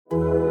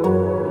Welcome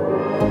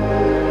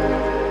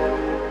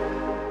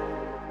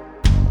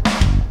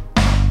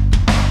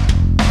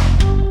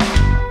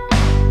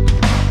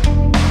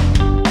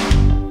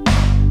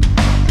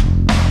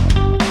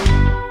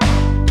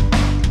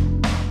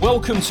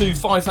to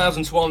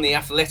 5001, the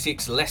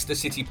Athletics Leicester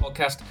City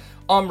podcast.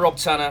 I'm Rob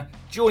Tanner.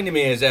 Joining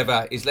me as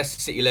ever is Leicester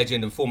City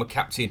legend and former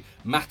captain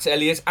Matt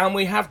Elliott. And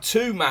we have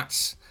two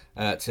Matts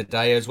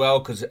today as well,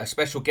 because a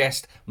special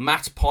guest,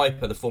 Matt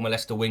Piper, the former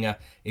Leicester winger,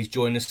 is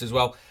joining us as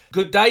well.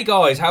 Good day,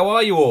 guys. How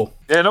are you all?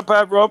 Yeah, not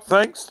bad, Rob.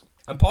 Thanks.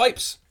 And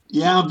Pipes?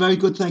 Yeah, I'm very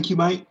good. Thank you,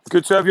 mate.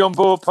 Good to have you on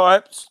board,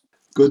 Pipes.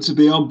 Good to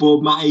be on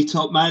board, Matty,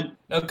 top man.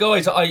 Now,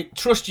 guys, I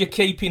trust you're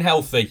keeping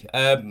healthy.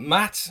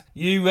 Matt,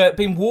 you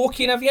been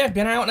walking, have you?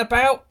 Been out and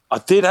about? I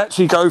did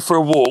actually go for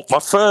a walk. My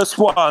first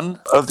one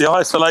of the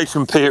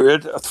isolation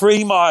period, a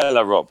 3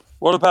 miler, Rob.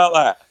 What about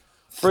that?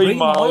 3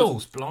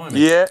 miles, blimey.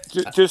 Yeah,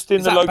 just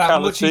in the locality. About how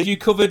much have you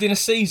covered in a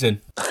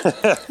season?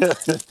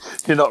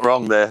 You're not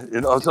wrong there.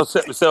 I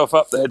set myself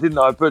up there, didn't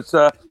I? But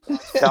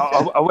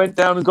I went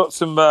down and got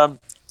some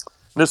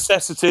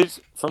necessities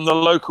from the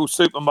local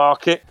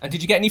supermarket. And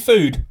did you get any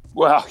food?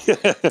 Well,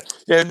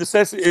 yeah,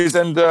 necessities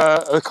and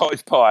a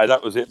cottage pie.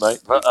 That was it,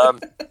 mate. But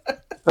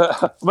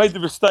I made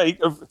the mistake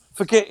of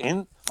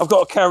forgetting I've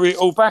got to carry it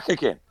all back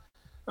again.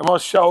 And my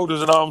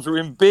shoulders and arms were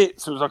in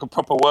bits. It was like a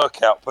proper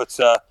workout, but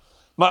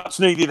much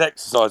needed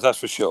exercise, that's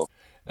for sure.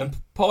 And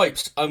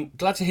Pipes, I'm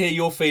glad to hear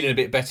you're feeling a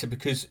bit better,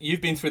 because you've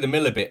been through the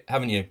mill a bit,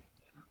 haven't you?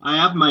 I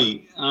have,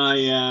 mate.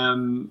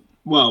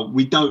 Well,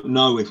 we don't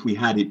know if we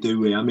had it, do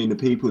we? I mean, the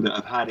people that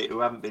have had it who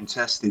haven't been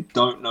tested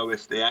don't know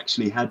if they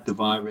actually had the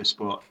virus,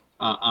 but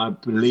I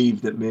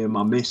believe that me and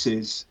my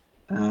missus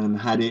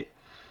had it.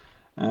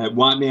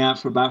 Wiped me out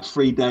for about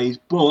 3 days,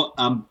 but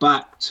I'm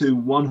back to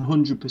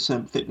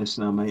 100% fitness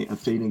now, mate. I'm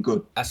feeling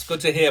good. That's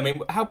good to hear. I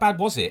mean, how bad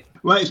was it?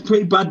 Well, it's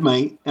pretty bad,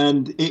 mate.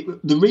 And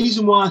the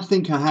reason why I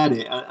think I had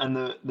it, and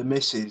the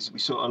missus, we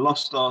sort of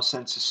lost our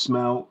sense of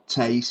smell,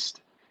 taste,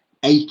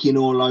 aching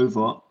all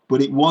over.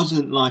 But it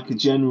wasn't like a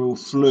general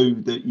flu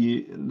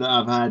that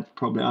I've had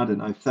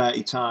probably,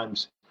 30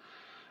 times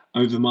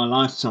over my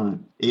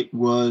lifetime. It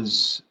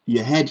was,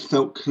 your head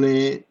felt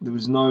clear. There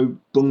was no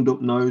bunged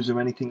up nose or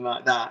anything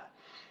like that.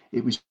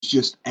 It was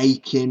just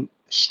aching,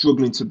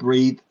 struggling to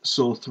breathe,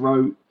 sore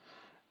throat.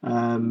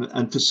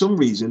 And for some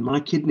reason, my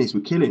kidneys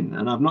were killing,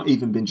 and I've not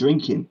even been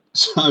drinking.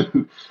 So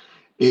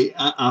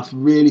I've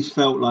really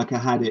felt like I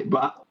had it.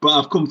 But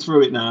I've come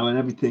through it now, and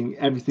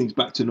everything's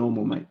back to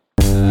normal, mate.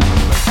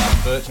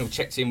 Birchnell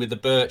checked in with the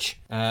Birch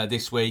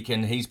this week,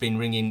 and he's been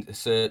ringing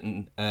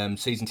certain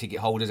season ticket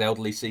holders,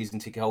 elderly season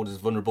ticket holders,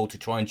 vulnerable, to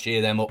try and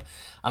cheer them up.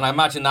 And I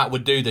imagine that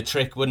would do the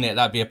trick, wouldn't it?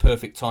 That'd be a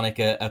perfect tonic,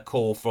 a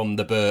call from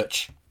the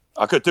Birch.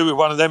 I could do with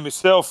one of them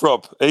myself,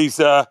 Rob. He's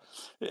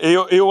he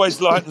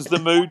always lightens the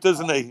mood,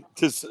 doesn't he?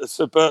 To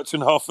Sir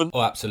Bertrand Hoffen.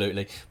 Oh,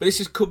 absolutely. But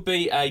this could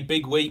be a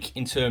big week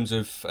in terms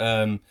of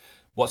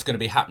what's going to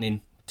be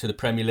happening to the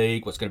Premier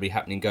League, what's going to be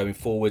happening going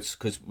forwards,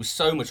 because with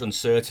so much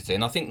uncertainty,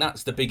 and I think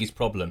that's the biggest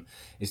problem,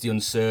 is the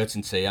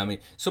uncertainty. I mean,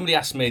 somebody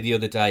asked me the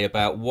other day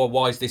about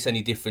why is this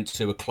any different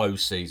to a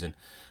closed season?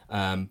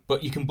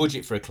 But you can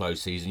budget for a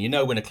closed season. You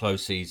know when a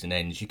closed season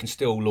ends, you can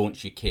still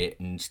launch your kit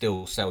and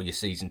still sell your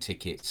season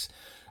tickets.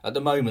 At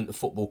the moment, the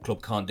football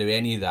club can't do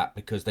any of that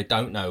because they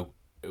don't know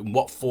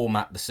what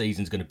format the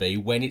season's going to be,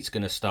 when it's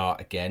going to start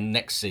again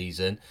next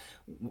season.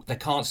 They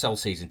can't sell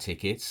season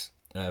tickets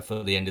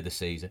for the end of the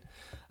season.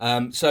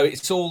 So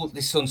it's all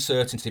this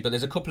uncertainty, but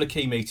there's a couple of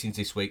key meetings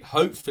this week.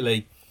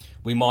 Hopefully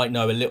we might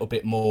know a little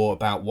bit more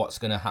about what's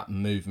going to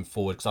happen moving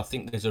forward, because I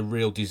think there's a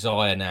real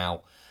desire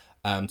now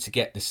to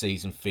get the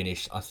season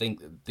finished. I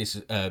think this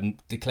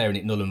declaring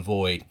it null and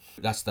void,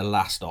 that's the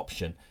last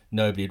option.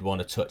 Nobody would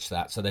want to touch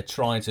that. So they're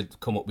trying to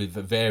come up with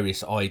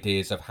various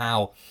ideas of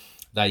how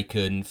they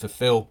can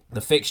fulfil the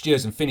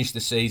fixtures and finish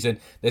the season.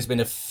 There's been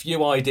a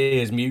few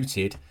ideas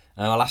mooted.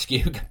 I'll ask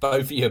you,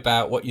 both of you,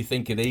 about what you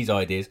think of these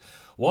ideas.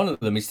 One of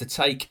them is to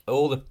take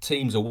all the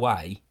teams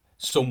away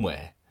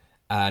somewhere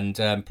and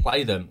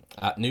play them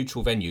at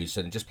neutral venues,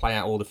 so just play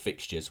out all the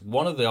fixtures.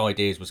 One of the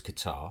ideas was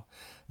Qatar.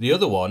 The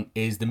other one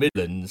is the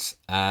Midlands,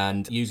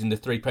 and using the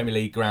 3 Premier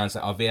League grounds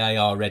that are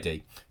VAR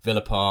ready: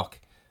 Villa Park,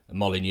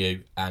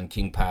 Molineux and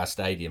King Power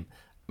Stadium.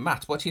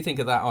 Matt, what do you think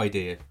of that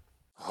idea?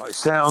 Oh, it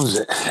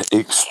sounds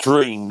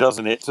extreme,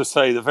 doesn't it, to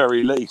say the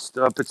very least.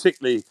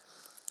 Particularly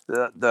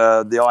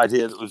the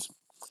idea that was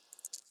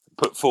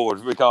put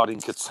forward regarding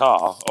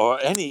Qatar or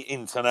any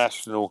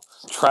international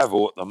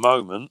travel at the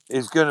moment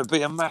is going to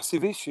be a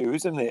massive issue,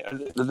 isn't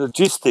it? The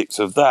logistics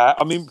of that.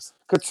 I mean,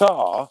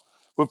 Qatar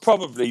would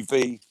probably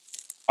be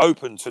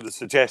open to the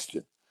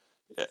suggestion,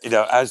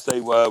 as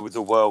they were with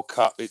the World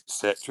Cup,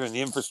 etc., and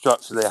the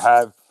infrastructure they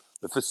have,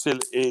 the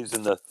facilities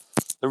and the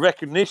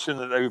recognition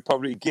that they would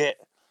probably get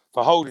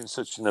for holding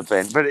such an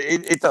event. But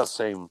it does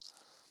seem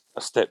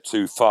a step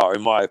too far,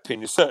 in my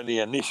opinion, certainly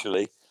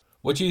initially.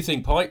 What do you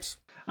think, Pipes?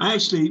 I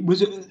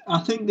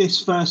think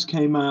this first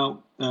came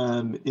out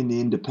in the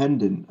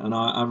Independent, and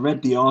I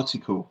read the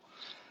article,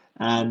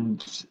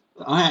 and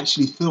I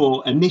actually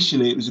thought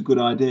initially it was a good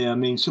idea. I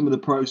mean, some of the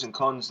pros and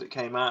cons that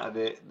came out of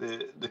it,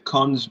 the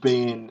cons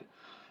being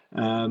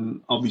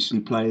obviously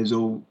players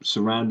all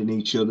surrounding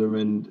each other,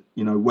 and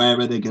where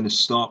are they going to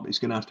stop? It's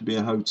going to have to be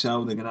a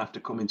hotel. They're going to have to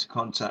come into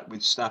contact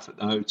with staff at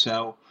the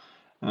hotel.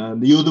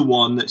 The other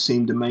one that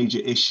seemed a major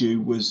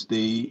issue was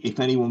if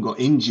anyone got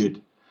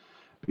injured,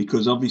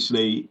 because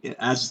obviously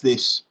as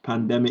this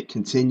pandemic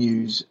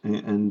continues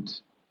and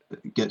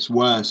gets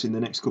worse in the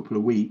next couple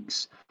of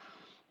weeks,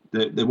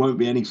 there won't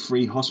be any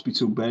free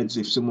hospital beds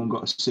if someone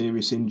got a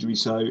serious injury.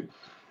 So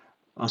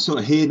I sort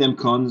of hear them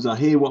cons. I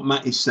hear what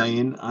Matt is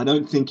saying. I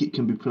don't think it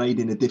can be played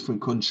in a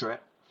different country.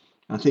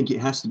 I think it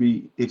has to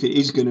be, if it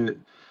is going to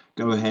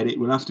go ahead, it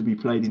will have to be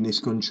played in this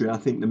country. I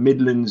think the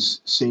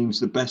Midlands seems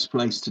the best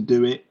place to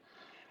do it.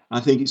 I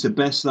think it's the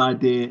best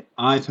idea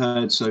I've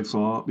heard so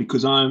far,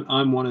 because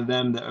I'm one of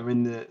them that are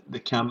in the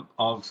camp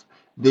of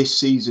this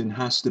season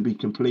has to be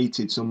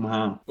completed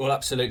somehow. Well,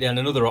 absolutely. And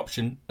another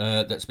option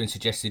that's been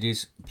suggested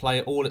is play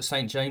it all at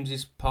St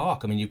James's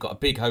Park. I mean, you've got a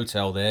big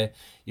hotel there.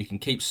 You can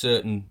keep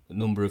certain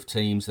number of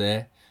teams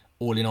there,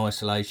 all in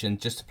isolation,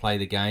 just to play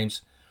the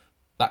games.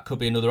 That could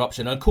be another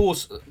option. And of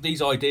course,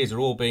 these ideas are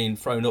all being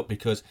thrown up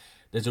because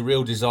there's a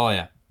real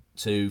desire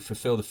to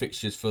fulfil the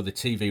fixtures for the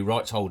TV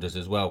rights holders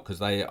as well, because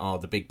they are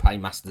the big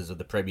paymasters of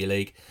the Premier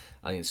League.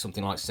 I think it's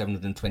something like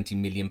 £720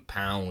 million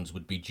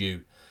would be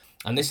due.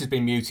 And this has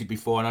been mooted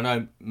before, and I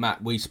know,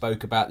 Matt, we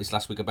spoke about this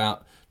last week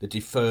about the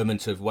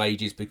deferment of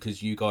wages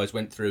because you guys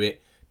went through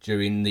it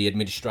during the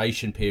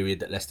administration period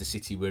that Leicester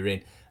City were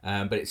in.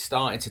 But it's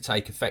starting to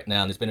take effect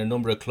now, and there's been a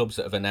number of clubs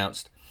that have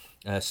announced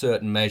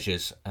certain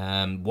measures.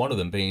 One of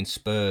them being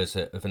Spurs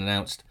have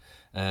announced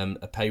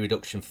a pay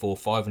reduction for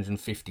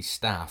 550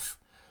 staff,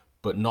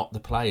 but not the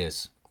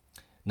players.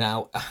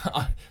 Now,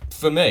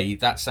 for me,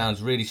 that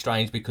sounds really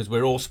strange because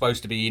we're all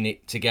supposed to be in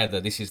it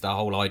together. This is the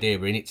whole idea.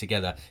 We're in it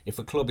together. If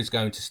a club is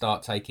going to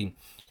start taking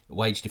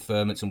wage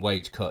deferments and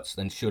wage cuts,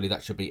 then surely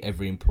that should be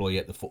every employee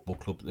at the football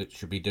club that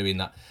should be doing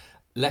that.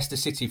 Leicester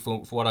City, for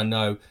what I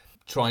know,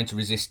 trying to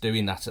resist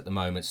doing that at the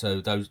moment.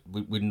 So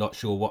we're not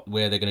sure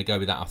where they're going to go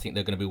with that. I think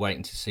they're going to be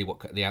waiting to see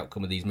what the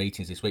outcome of these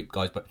meetings this week,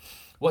 guys. But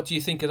what do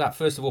you think of that?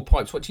 First of all,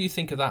 Pipes, what do you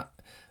think of that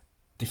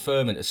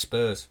deferment at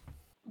Spurs?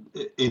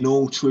 In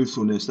all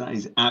truthfulness, that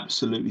is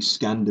absolutely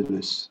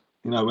scandalous.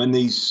 When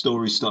these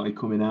stories started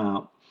coming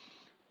out,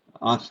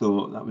 I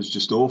thought that was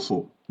just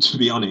awful, to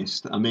be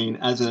honest. I mean,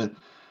 as a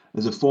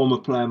former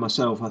player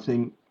myself, I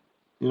think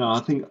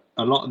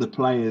a lot of the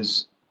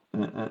players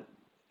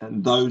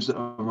and those that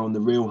are on the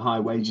real high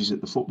wages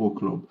at the football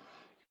club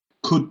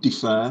should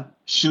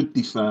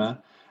defer,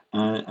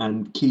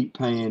 and keep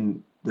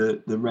paying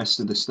the rest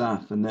of the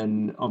staff. And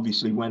then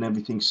obviously when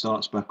everything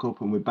starts back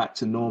up and we're back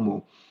to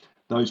normal,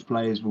 those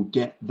players will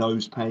get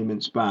those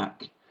payments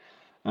back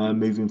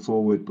moving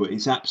forward. But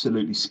it's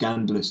absolutely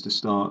scandalous to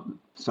start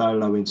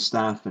furloughing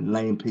staff and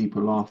laying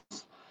people off,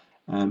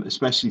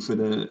 especially for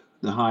the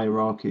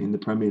hierarchy in the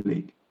Premier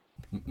League.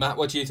 Matt,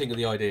 what do you think of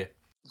the idea?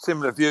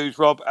 Similar views,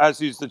 Rob,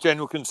 as is the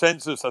general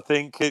consensus. I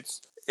think it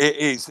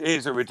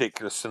is a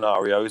ridiculous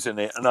scenario, isn't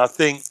it? And I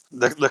think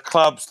the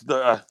clubs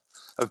that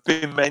have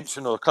been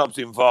mentioned, or clubs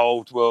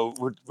involved,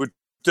 would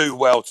do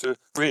well to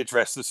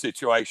readdress the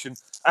situation,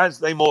 as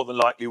they more than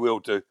likely will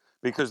do,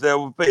 because there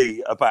will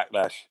be a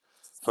backlash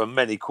from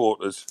many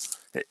quarters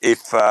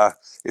if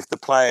the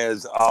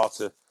players are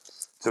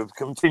to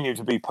continue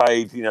to be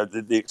paid,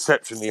 the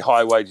exceptionally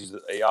high wages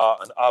that they are,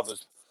 and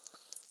others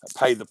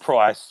pay the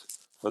price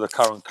for the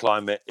current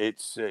climate.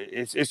 It's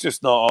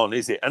just not on,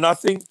 is it? And I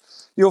think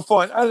you'll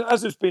find,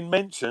 as has been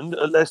mentioned,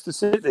 at Leicester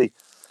City.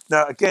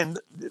 Now, again,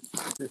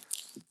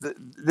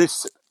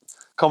 this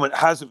comment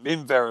hasn't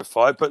been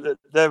verified, but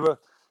there are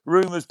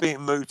rumours being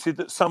mooted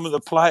that some of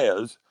the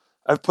players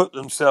have put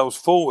themselves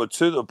forward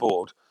to the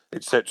board,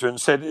 etc.,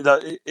 and said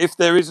that if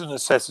there is a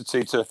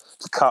necessity to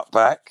cut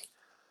back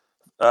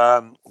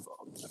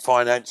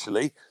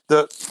financially,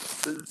 that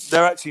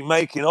they're actually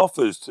making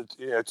offers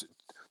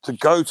to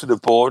go to the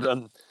board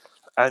and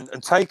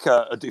take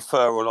a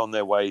deferral on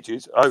their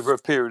wages over a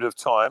period of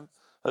time,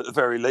 at the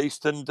very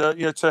least, and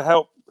to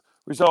help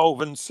resolve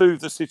and soothe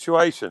the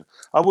situation.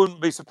 I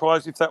wouldn't be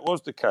surprised if that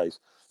was the case.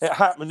 It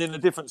happened in a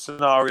different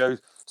scenario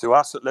to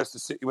us at Leicester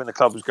City when the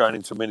club was going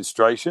into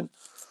administration.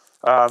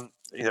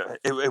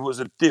 It was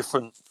a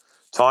different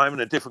time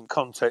and a different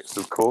context,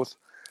 of course.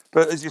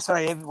 But as you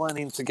say, everyone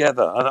in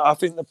together. And I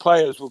think the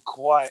players will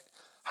quite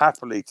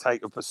happily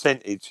take a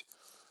percentage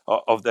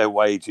of their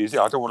wages.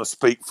 I don't want to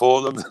speak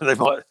for them. They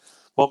might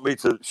want me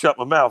to shut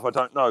my mouth. I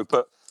don't know.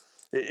 But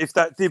if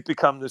that did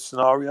become the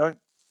scenario,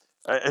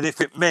 and if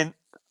it meant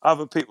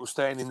other people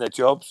staying in their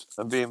jobs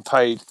and being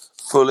paid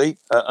fully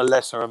at a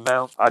lesser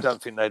amount, I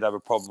don't think they'd have a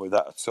problem with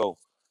that at all.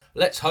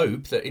 Let's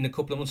hope that in a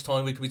couple of months'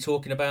 time we could be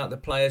talking about the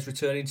players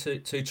returning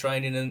to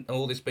training and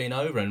all this being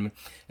over, and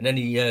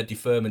any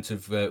deferment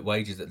of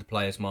wages that the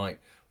players might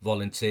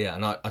volunteer.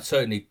 And I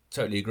totally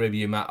agree with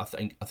you, Matt.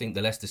 I think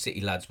the Leicester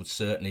City lads would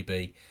certainly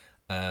be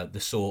the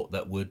sort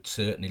that would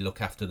certainly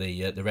look after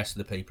the rest of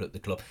the people at the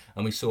club.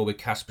 And we saw with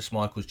Kasper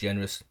Schmeichel's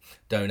generous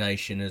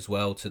donation as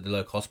well to the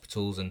local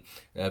hospitals and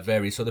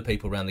various other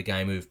people around the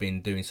game who've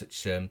been doing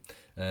such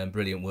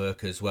brilliant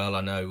work as well.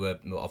 I know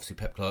obviously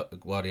Pep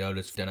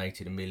Guardiola's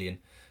donated €1 million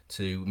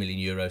to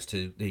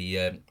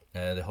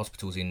the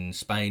hospitals in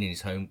Spain, in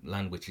his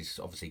homeland, which is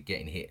obviously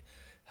getting hit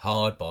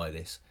hard by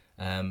this.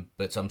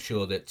 But I'm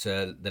sure that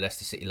the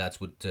Leicester City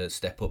lads would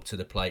step up to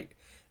the plate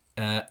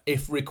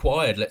if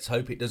required. Let's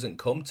hope it doesn't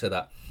come to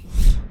that.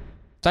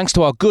 Thanks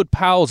to our good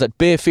pals at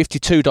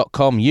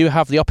beer52.com, you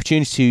have the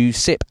opportunity to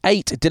sip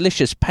 8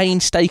 delicious,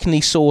 painstakingly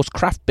sourced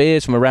craft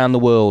beers from around the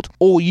world.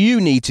 All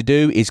you need to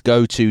do is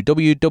go to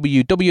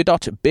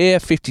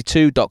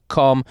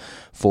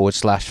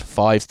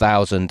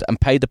www.beer52.com/5000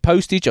 and pay the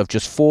postage of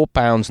just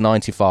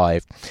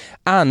 £4.95.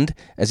 And,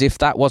 as if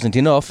that wasn't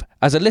enough,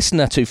 as a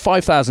listener to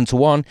 5000 to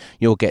 1,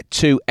 you'll get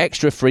 2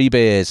 extra free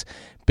beers.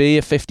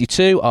 Beer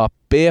 52 are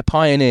beer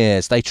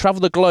pioneers. They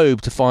travel the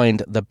globe to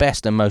find the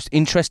best and most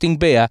interesting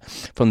beer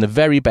from the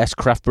very best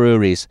craft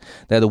breweries.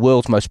 They're the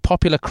world's most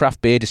popular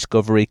craft beer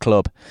discovery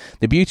club.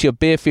 The beauty of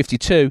Beer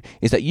 52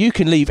 is that you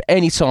can leave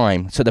any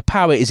time, so the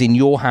power is in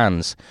your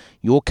hands.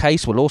 Your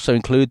case will also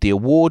include the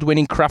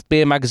award-winning craft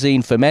beer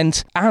magazine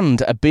Ferment,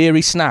 and a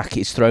beery snack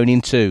is thrown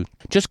in too.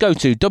 Just go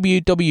to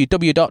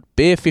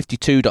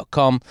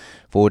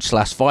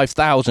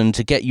www.beer52.com/5000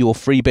 to get your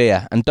free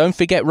beer. And don't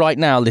forget right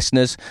now,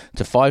 listeners,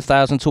 to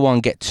 5000 to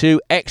 1, get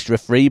 2 extra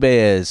free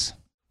beers.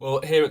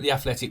 Well, here at The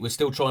Athletic, we're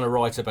still trying to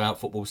write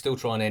about football. We're still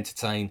trying to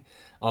entertain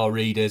our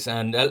readers.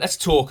 And let's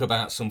talk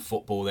about some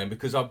football then,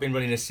 because I've been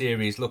running a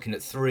series looking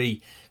at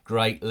 3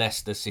 great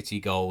Leicester City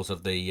goals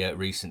of the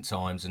recent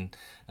times. And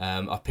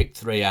I've picked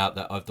 3 out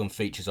that I've done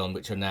features on,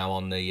 which are now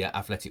on the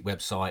Athletic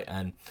website.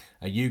 And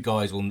you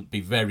guys will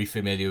be very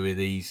familiar with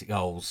these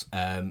goals.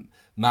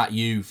 Matt,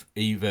 you've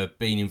either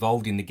been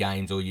involved in the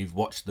games or you've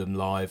watched them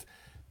live.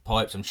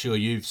 Pipes, I'm sure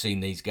you've seen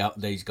these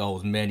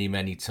goals many,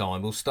 many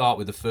times. We'll start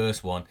with the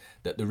first one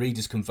that the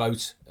readers can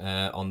vote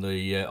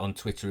on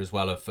Twitter as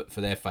well for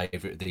their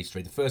favourite of these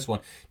 3. The first one,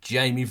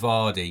 Jamie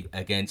Vardy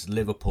against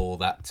Liverpool,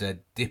 that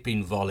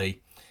dipping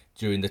volley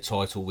during the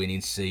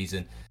title-winning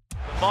season.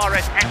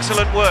 Mahrez,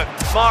 excellent work.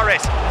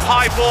 Mahrez,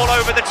 high ball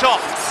over the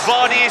top.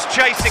 Vardy is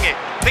chasing it.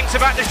 Thinks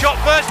about the shot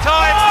first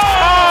time.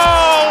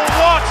 Oh,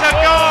 what a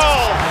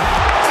goal!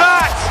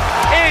 That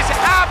is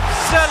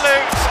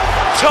absolute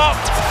top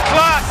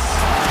class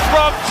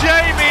from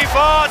Jamie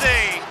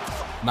Vardy.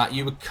 Matt,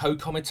 you were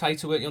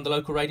co-commentator, weren't you, on the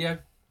local radio?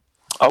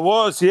 I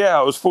was, yeah.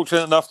 I was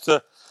fortunate enough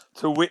to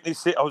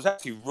witness it. I was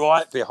actually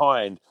right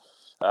behind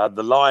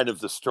the line of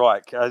the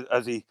strike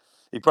as he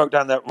broke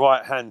down that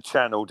right-hand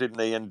channel, didn't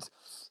he? And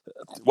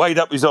weighed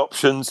up his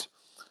options,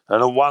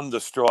 and a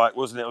wonder strike,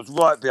 wasn't it? I was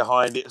right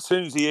behind it. As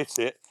soon as he hit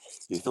it,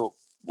 you thought,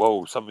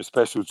 whoa, something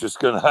special is just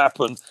going to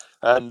happen.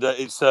 And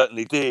it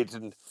certainly did.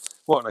 And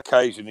what an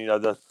occasion,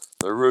 the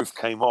roof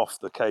came off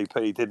the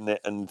KP, didn't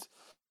it? And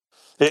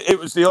it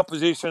was the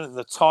opposition and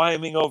the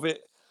timing of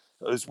it,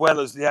 as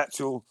well as the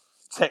actual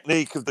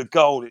technique of the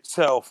goal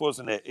itself,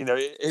 wasn't it?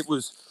 It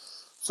was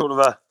sort of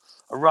a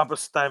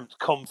rubber-stamped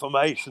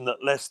confirmation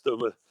that Leicester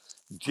were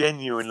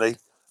genuinely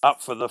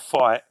up for the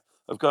fight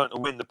of going to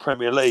win the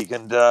Premier League.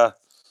 And,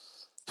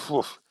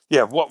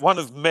 one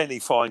of many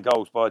fine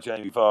goals by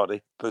Jamie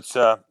Vardy. But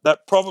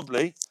that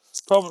probably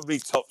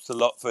tops the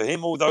lot for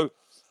him, although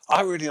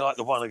I really like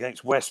the one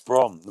against West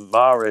Brom, the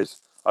Mahrez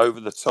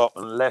over the top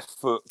and left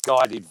foot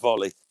guided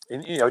volley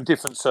in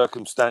different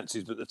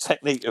circumstances. But the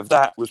technique of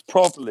that was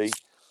probably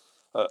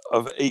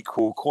of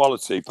equal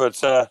quality.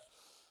 But I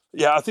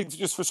think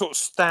just for sort of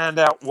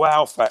standout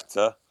wow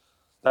factor,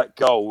 that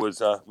goal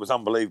was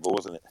unbelievable,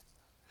 wasn't it?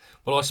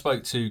 Well, I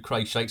spoke to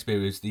Craig Shakespeare,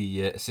 who's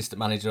the assistant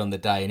manager on the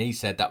day, and he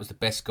said that was the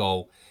best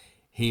goal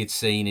he had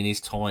seen in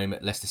his time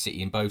at Leicester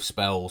City in both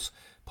spells.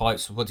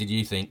 Pipes, what did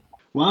you think?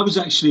 Well, I was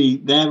actually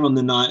there on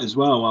the night as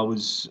well. I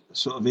was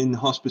sort of in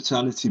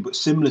hospitality, but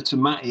similar to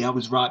Matty, I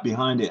was right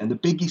behind it. And the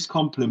biggest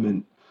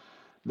compliment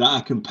that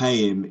I can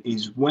pay him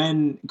is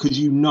because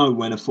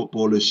when a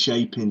footballer's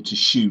shaping to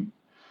shoot.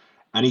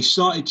 And he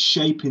started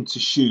shaping to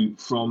shoot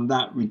from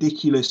that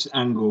ridiculous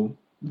angle,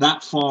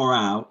 that far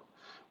out,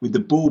 with the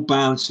ball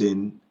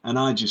bouncing. And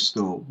I just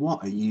thought,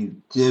 what are you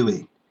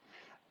doing?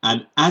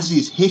 And as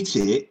he's hit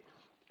it,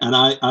 and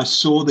I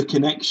saw the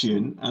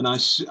connection, and I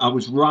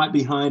was right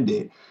behind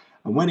it.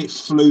 And when it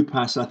flew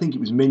past, I think it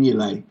was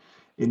Mignolet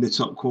in the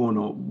top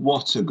corner.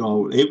 What a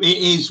goal. It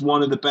is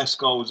one of the best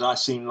goals I've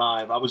seen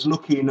live. I was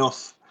lucky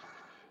enough.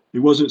 It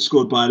wasn't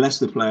scored by a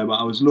Leicester player, but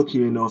I was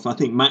lucky enough. I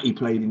think Matty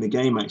played in the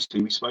game,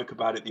 actually. We spoke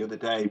about it the other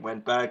day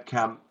when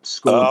Bergkamp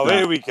scored that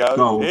here we go.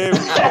 goal. Here we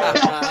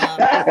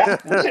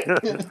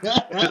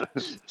go.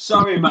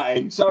 Sorry,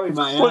 Matty.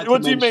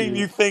 What do you mean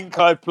you think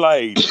I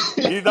played?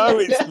 You know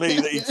it's me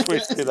that he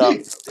twisted up.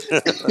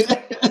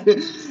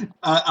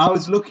 I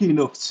was lucky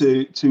enough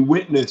to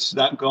witness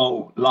that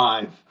goal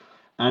live.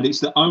 And it's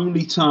the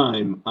only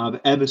time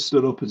I've ever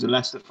stood up as a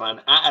Leicester fan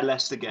at a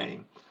Leicester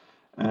game.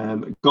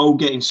 Goal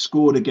getting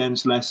scored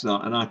against Leicester,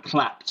 and I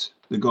clapped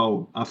the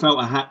goal. I felt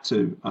I had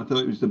to. I thought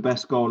it was the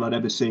best goal I'd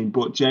ever seen.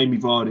 But Jamie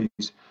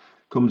Vardy's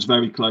comes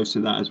very close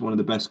to that as one of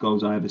the best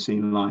goals I ever seen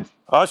in life.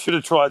 I should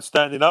have tried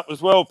standing up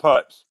as well,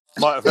 Pipes.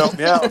 Might have helped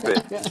me out a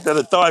bit instead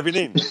of diving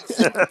in.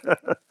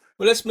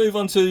 Well, let's move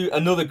on to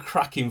another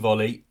cracking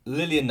volley.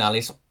 Lilian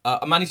Nallis.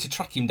 I managed to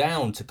track him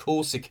down to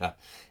Corsica.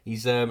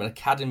 He's an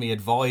academy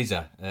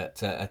advisor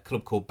at a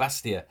club called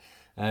Bastia.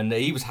 And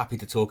he was happy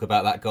to talk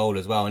about that goal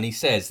as well. And he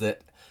says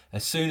that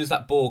as soon as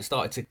that ball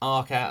started to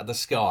arc out of the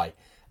sky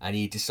and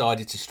he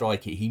decided to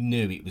strike it, he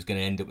knew it was going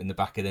to end up in the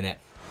back of the net.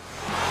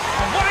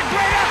 And what a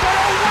great effort!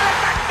 Oh, what a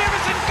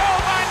magnificent goal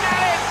by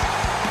Nallis!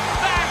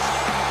 That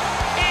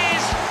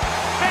is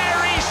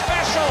very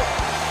special.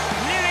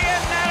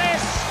 Lilian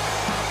Nallis,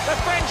 the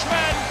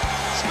Frenchman,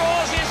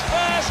 scores his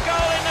first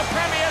goal in the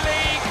Premier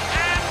League,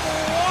 and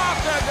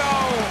what a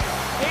goal!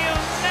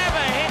 He'll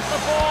never hit the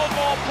ball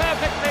more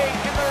perfectly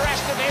in the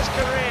rest of his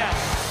career.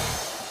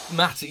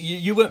 Matt,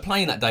 you weren't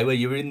playing that day, were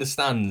you? You were in the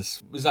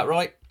stands. Was that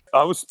right?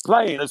 I was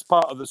playing as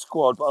part of the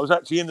squad, but I was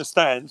actually in the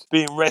stands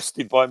being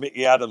rested by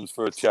Mickey Adams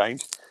for a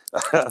change.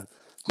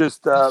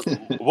 Just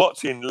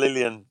watching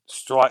Lilian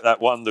strike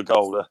that wonder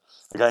goal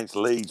against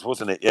Leeds,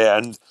 wasn't it? Yeah,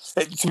 and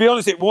to be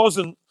honest, it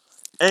wasn't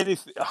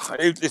anything.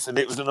 Listen,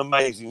 it was an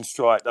amazing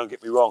strike, don't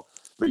get me wrong,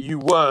 but you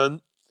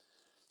weren't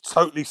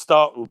totally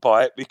startled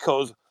by it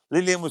because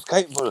Lilian was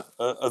capable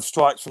of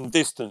strikes from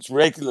distance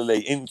regularly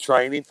in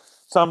training,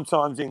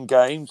 sometimes in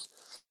games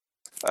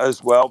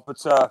as well, but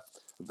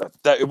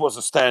that it was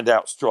a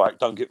standout strike,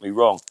 don't get me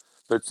wrong,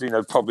 but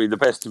probably the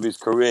best of his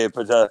career,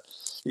 but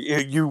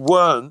you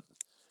weren't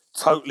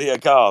totally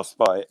aghast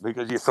by it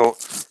because you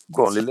thought,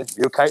 go on Lilian,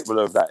 you're capable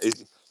of that.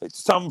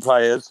 Some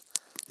players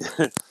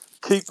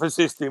keep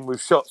persisting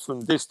with shots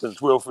from distance.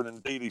 Wilfred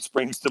and Ndidi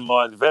springs to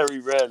mind. Very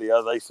rarely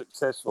are they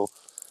successful,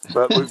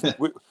 but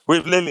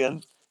with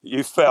Lilian,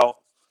 you felt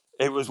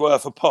it was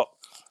worth a pot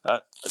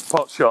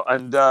shot,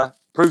 and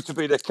proved to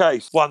be the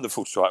case.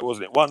 Wonderful strike,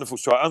 wasn't it? Wonderful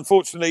strike.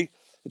 Unfortunately,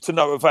 to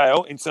no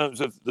avail in terms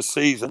of the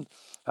season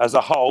as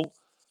a whole,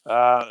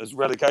 as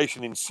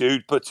relegation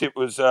ensued. But it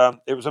was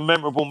a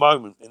memorable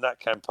moment in that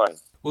campaign.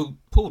 Well,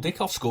 Paul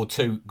Dickoff scored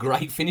 2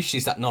 great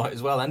finishes that night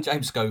as well, and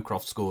James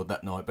Scowcroft scored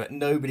that night, but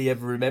nobody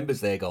ever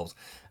remembers their goals.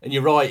 And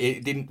you're right,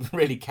 it didn't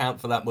really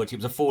count for that much. It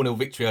was a 4-0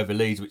 victory over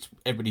Leeds, which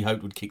everybody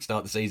hoped would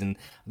kickstart the season.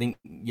 I think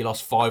you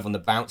lost 5 on the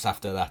bounce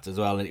after that as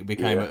well, and it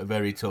became a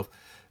very tough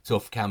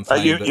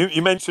campaign.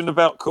 You mentioned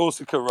about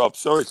Corsica, Rob.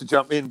 Sorry to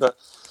jump in, but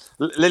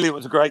Lilian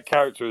was a great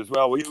character as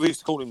well. We used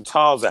to call him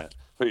Tarzan,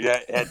 but he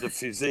had the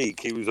physique.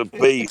 He was a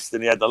beast,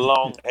 and he had the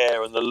long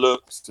hair and the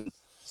looks and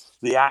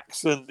the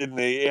accent, didn't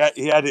he?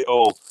 He had it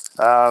all.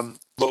 But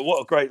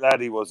what a great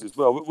lad he was as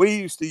well. We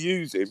used to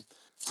use him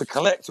to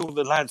collect all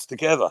the lads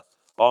together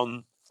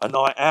on a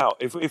night out.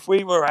 If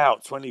we were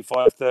out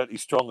 25, 30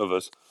 strong of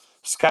us,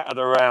 scattered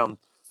around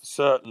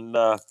certain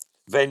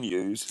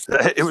venues,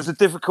 it was a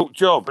difficult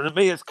job. And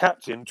me as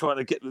captain, trying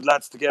to get the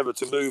lads together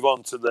to move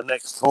on to the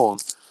next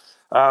haunt,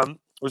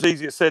 was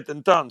easier said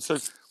than done. So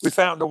we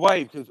found a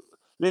way, because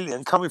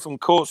Lilian, coming from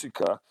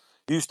Corsica,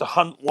 used to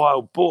hunt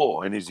wild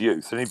boar in his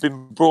youth, and he'd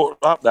been brought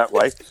up that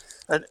way.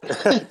 And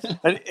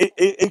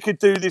he could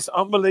do this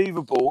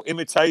unbelievable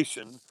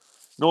imitation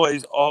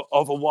noise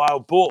of a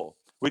wild boar,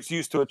 which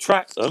used to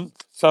attract them.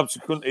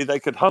 Subsequently, they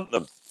could hunt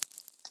them.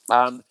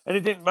 And it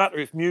didn't matter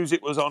if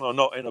music was on or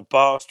not in a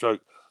bar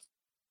stroke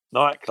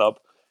nightclub.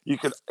 You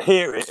could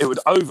hear it. It would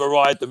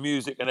override the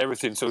music and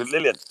everything. So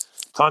Lilian,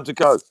 time to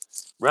go.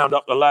 Round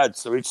up the lads.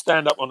 So he'd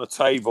stand up on a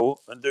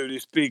table and do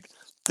this big,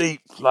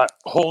 deep,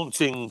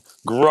 haunting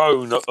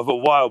groan of a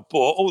wild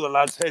boar. All the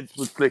lads' heads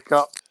would flick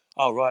up.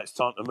 Oh, right, it's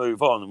time to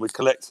move on. And we'd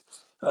collect.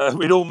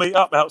 We'd all meet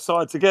up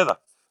outside together.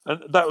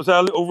 And that was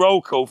our little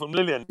roll call from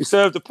Lilian. He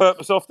served a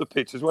purpose off the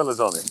pitch as well as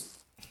on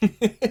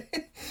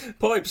it.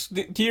 Pipes,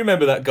 do you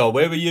remember that goal?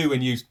 Where were you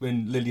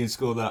when Lilian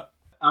scored that?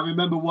 I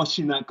remember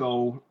watching that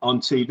goal on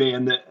TV,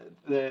 and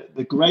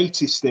the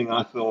greatest thing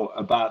I thought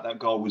about that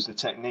goal was the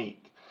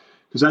technique.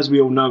 Because as we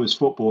all know as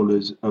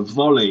footballers, a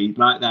volley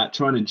like that,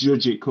 trying to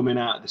judge it coming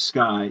out of the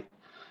sky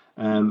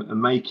and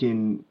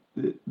making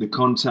the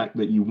contact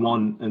that you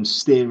want and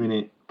steering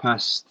it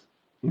past,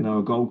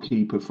 a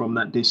goalkeeper from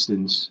that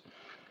distance,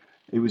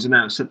 it was an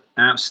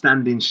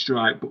outstanding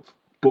strike.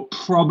 But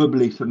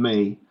probably for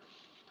me,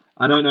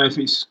 I don't know if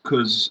it's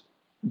because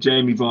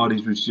Jamie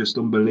Vardy's was just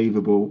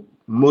unbelievable.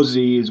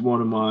 Muzzy is one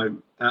of my,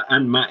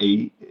 and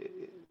Matty,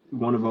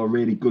 one of our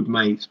really good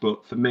mates.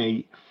 But for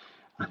me,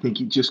 I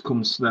think it just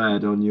comes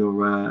third on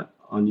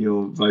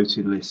your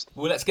voting list.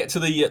 Well, let's get to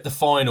the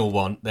final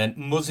one then.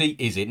 Muzzy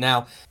is it?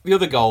 Now, the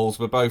other goals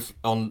were both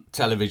on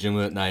television,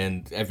 weren't they?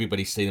 And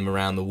everybody's seen them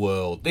around the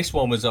world. This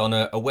one was on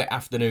a wet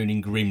afternoon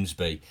in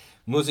Grimsby.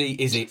 Muzzy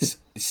is it?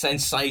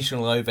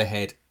 Sensational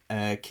overhead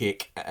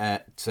kick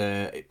at,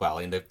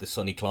 in the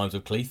sunny climes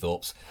of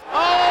Cleethorpes.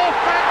 Oh,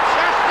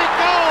 fantastic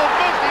goal,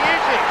 Muzzy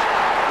is it?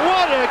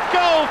 What a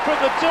goal from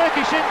the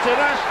Turkish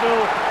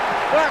international.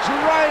 That's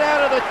right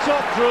out of the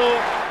top drawer.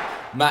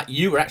 Matt,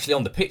 you were actually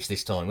on the pitch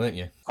this time, weren't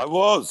you? I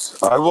was.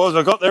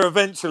 I got there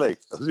eventually.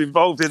 I was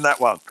involved in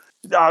that one.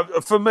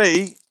 For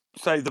me,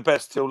 say the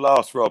best till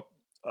last, Rob.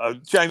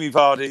 Jamie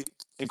Vardy,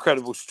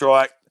 incredible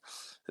strike.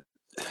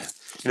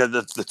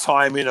 The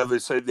timing of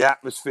it, so the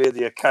atmosphere,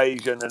 the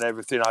occasion, and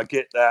everything. I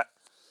get that.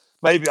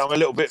 Maybe I'm a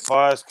little bit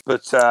biased,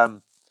 but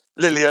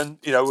Lillian,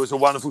 was a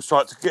wonderful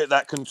strike to get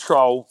that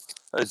control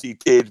as he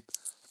did.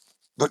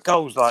 But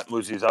goals like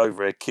Muzzy's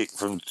overhead kick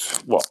from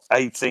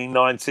 18,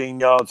 19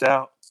 yards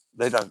out,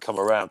 they don't come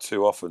around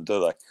too often,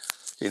 do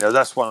they?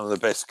 That's one of the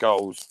best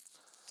goals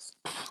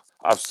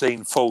I've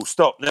seen. Full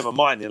stop. Never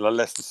mind in a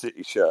Leicester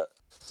City shirt.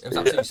 It was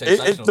absolutely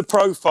sensational. The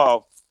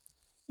profile.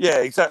 Yeah,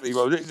 exactly.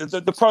 Well,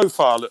 the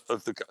profile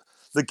of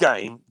the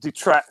game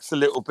detracts a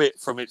little bit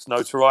from its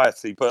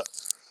notoriety. But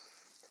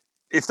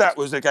if that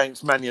was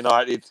against Man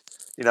United,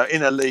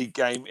 in a league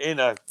game,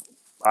 an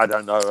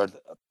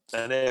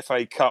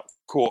FA Cup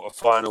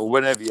quarter-final,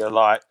 whenever you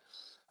like,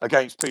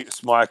 against Peter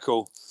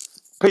Schmeichel.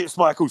 Peter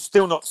Schmeichel's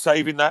still not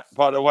saving that,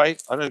 by the way.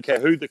 I don't care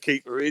who the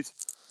keeper is.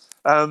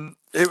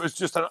 It was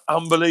just an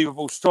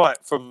unbelievable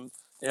strike from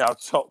a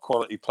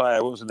top-quality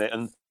player, wasn't it?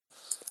 And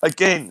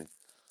again,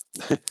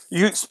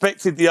 you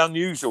expected the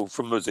unusual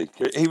from Muzzy.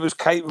 He was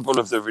capable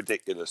of the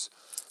ridiculous,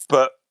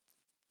 but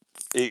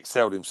he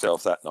excelled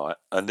himself that night.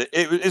 And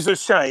it's a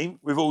shame,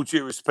 with all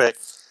due respect,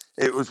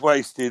 it was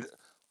wasted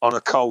on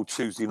a cold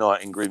Tuesday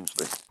night in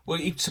Grimsby. Well,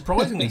 he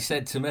surprisingly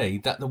said to me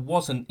that there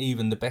wasn't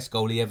even the best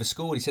goal he ever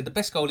scored. He said the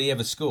best goal he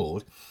ever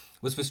scored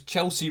was for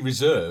Chelsea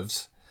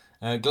reserves.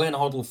 Glenn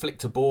Hoddle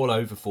flicked a ball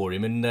over for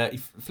him, and he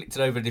flicked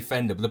it over a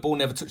defender, but the ball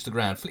never touched the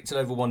ground. Flicked it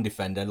over one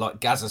defender, like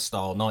Gaza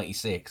style,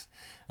 96,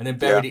 and then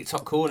buried it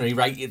top corner. He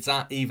rated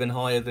that even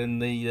higher than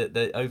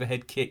the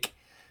overhead kick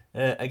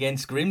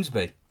against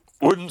Grimsby.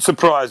 Wouldn't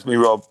surprise me,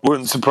 Rob.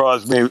 Wouldn't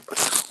surprise me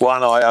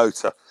one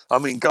iota. I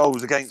mean,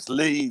 goals against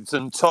Leeds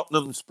and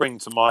Tottenham spring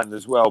to mind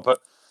as well. But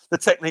the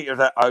technique of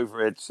that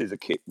overhead scissor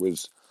kick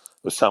was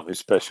something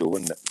special,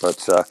 wasn't it?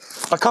 But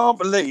I can't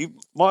believe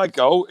my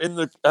goal in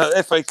the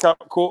FA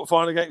Cup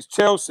quarter-final against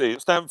Chelsea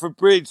at Stamford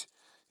Bridge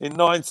in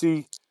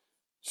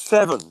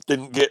 97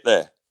 didn't get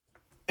there.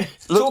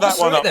 Look that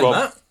one up, Rob.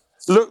 Matt.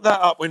 Look that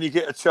up when you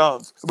get a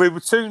chance. We were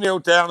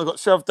 2-0 down. I got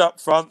shoved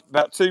up front.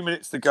 About 2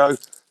 minutes to go.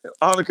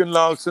 Arnegan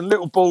Larson,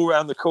 little ball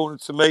round the corner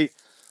to me.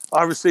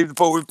 I received the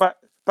ball back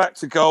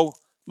to goal.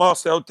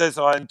 Marcel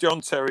Desailly and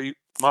John Terry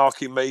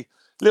marking me.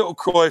 Little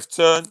Cruyff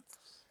turn.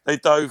 They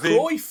dove in.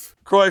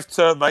 Cruyff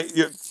turn, mate.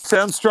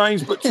 Sounds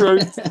strange but true.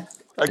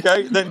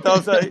 Okay, then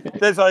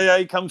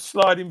Desailly comes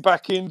sliding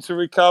back in to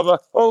recover.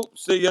 Oh,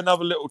 see,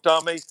 another little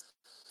dummy.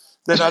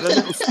 Then had a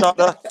little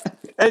stutter.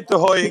 Ed De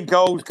Hoy in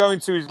goals, going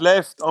to his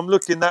left. I'm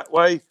looking that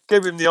way.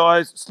 Give him the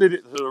eyes. Slid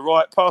it to the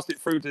right. Passed it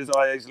through to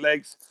Desailly's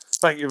legs.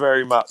 Thank you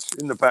very much.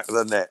 In the back of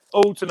the net.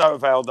 All to no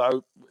avail,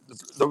 though.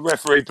 The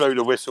referee blew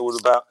the whistle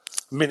about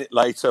a minute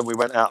later and we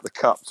went out the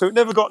cup. So it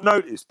never got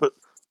noticed, but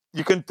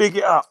you can dig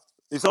it up.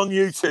 It's on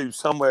YouTube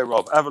somewhere,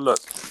 Rob. Have a look.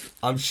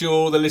 I'm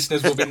sure the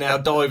listeners will be now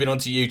diving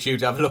onto YouTube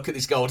to have a look at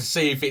this goal to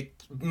see if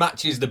it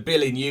matches the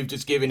billing you've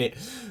just given it.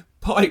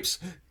 Pipes,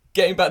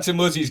 getting back to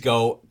Muzzy's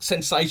goal,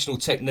 sensational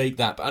technique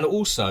that. And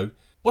also,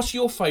 what's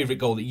your favourite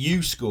goal that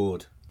you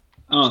scored?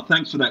 Oh,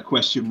 thanks for that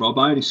question, Rob.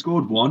 I only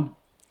scored one.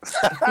 It's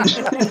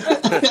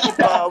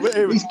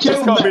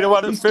got to be the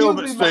one at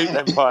Filbert Street,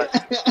 then, Pipe.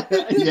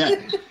 Yeah,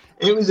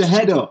 it was a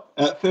header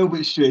at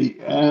Filbert Street.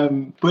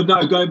 But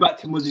no, going back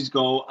to Muzzy's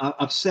goal,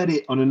 I've said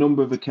it on a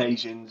number of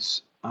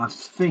occasions. I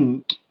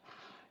think,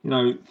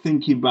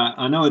 thinking back,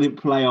 I know I didn't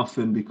play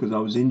often because I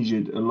was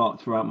injured a lot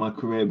throughout my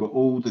career, but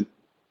all the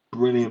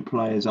brilliant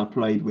players I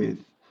played with,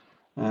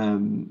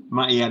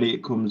 Matty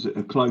Elliott comes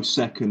a close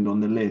second on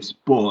the list,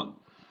 but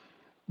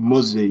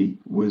Muzzy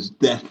was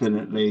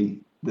definitely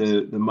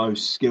the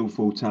most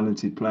skillful,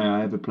 talented player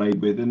I ever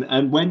played with.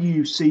 And when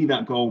you see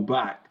that goal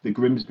back, the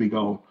Grimsby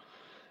goal,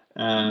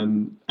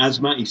 as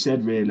Matty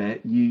said, really,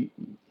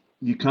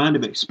 you kind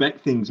of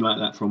expect things like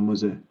that from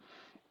Muzzy.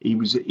 He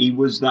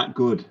was that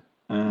good.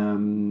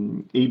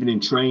 Even in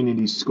training,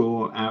 he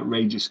scored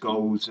outrageous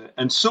goals.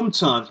 And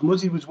sometimes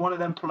Muzzy was one of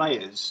them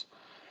players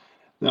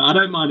that, I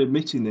don't mind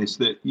admitting this,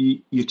 that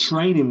you're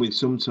training with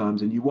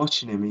sometimes and you're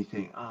watching him and you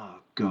think, oh,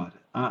 God,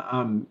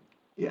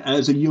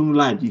 as a young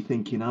lad, you're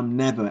thinking, I'm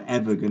never,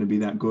 ever going to be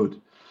that good.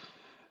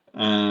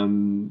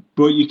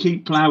 But you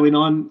keep ploughing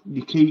on,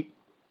 you keep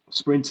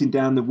sprinting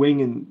down the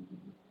wing and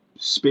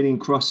spinning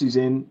crosses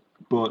in.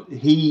 But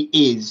he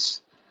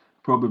is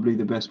probably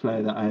the best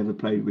player that I ever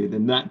played with.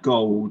 And that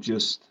goal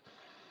just,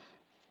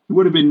 it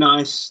would have been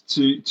nice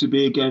to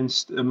be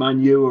against a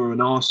Man U or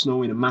an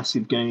Arsenal in a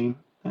massive game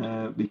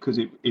because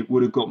it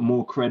would have got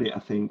more credit, I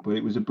think. But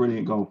it was a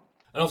brilliant goal.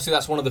 And obviously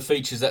that's one of the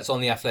features that's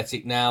on The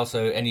Athletic now,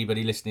 so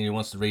anybody listening who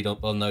wants to read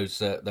up on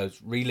those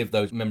relive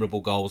those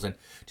memorable goals, and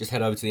just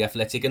head over to The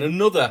Athletic. And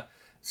another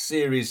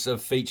series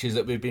of features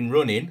that we've been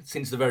running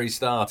since the very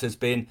start has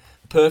been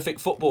Perfect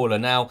Footballer.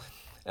 Now,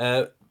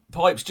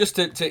 Pipes, just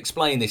to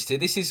explain this to you,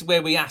 this is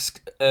where we ask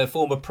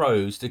former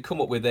pros to come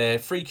up with their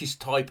freakish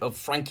type of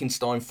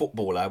Frankenstein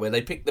footballer, where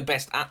they pick the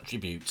best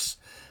attributes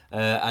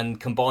and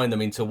combine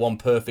them into one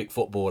perfect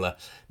footballer.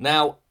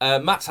 Now,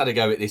 Matt's had a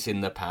go at this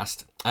in the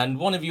past, and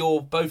both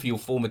of your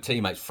former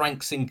teammates,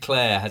 Frank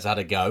Sinclair, has had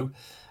a go,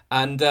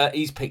 and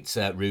he's picked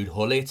Ruud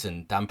Gullit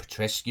and Dan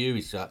Petrescu.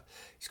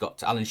 He's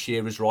got Alan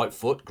Shearer's right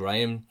foot,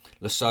 Graham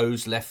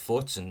Lassau's left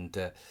foot, and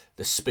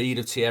the speed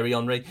of Thierry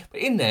Henry.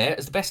 But in there,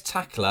 as the best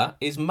tackler,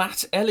 is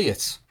Matt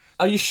Elliott.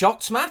 Are you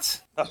shocked,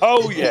 Matt?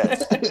 Oh,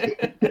 yes.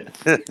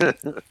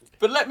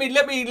 But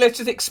let's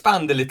just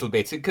expand a little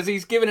bit, because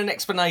he's given an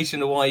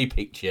explanation of why he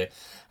picked you.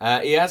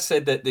 He has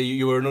said that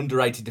you were an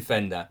underrated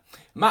defender.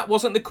 Matt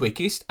wasn't the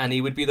quickest, and he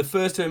would be the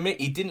first to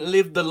admit he didn't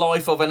live the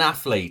life of an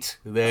athlete.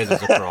 There's a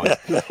surprise.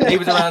 He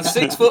was around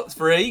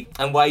 6'3"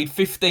 and weighed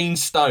 15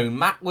 stone.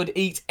 Matt would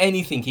eat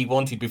anything he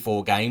wanted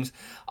before games.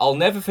 I'll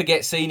never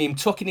forget seeing him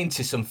tucking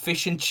into some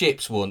fish and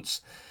chips once.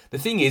 The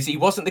thing is, he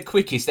wasn't the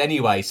quickest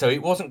anyway, so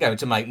it wasn't going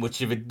to make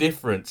much of a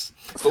difference.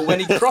 But when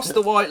he crossed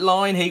the white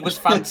line, he was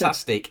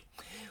fantastic.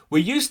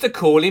 We used to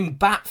call him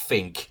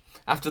Batfink,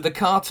 after the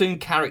cartoon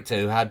character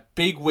who had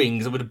big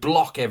wings and would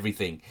block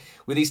everything.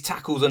 With his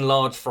tackles and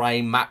large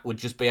frame, Matt would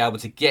just be able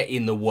to get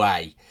in the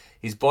way.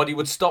 His body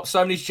would stop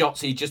so many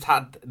shots, he just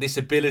had this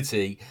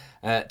ability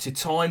to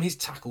time his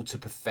tackle to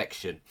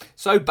perfection.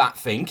 So,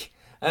 Batfink,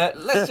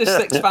 let's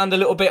just expand a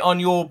little bit on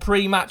your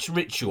pre-match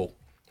ritual.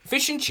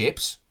 Fish and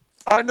chips?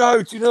 I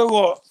know. Do you know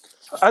what?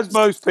 As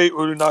most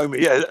people who know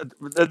me, yeah,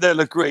 they'll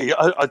agree.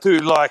 I do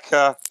like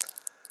a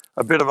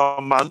bit of a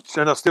munch,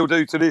 and I still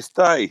do to this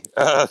day.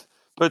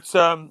 But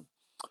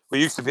we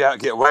used to be able to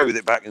get away with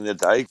it back in the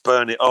day,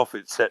 burn it off,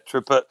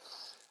 etc. But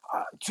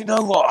do you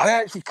know what? I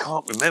actually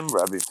can't remember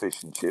having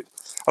fish and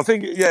chips. I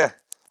think it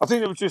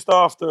was just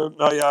after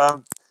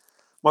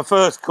my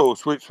first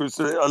course, which was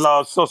a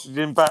large sausage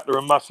in batter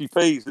and mushy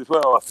peas as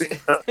well, I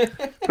think.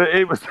 But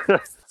it was...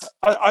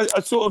 I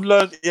sort of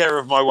learned the error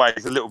of my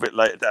ways a little bit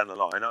later down the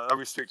line. I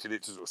restricted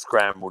it to sort of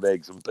scrambled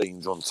eggs and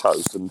beans on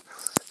toast and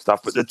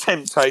stuff. But the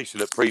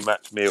temptation at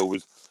pre-match meal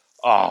was,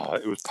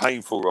 it was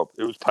painful, Rob.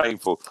 It was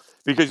painful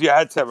because you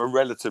had to have a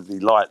relatively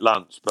light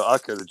lunch. But I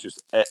could have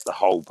just ate the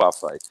whole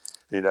buffet,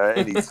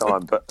 any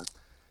time. But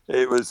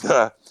it was,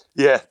 that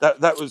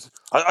was.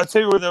 I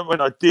tell you when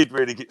I did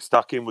really get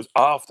stuck in was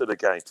after the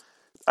game.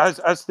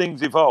 As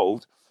things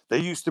evolved, they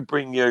used to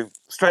bring you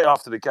straight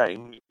after the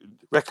game,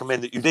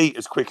 recommend that you eat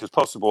as quick as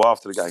possible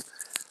after the game,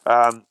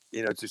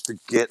 just to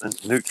get the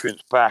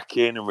nutrients back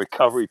in and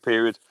recovery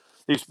period.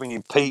 They used to bring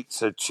in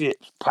pizza,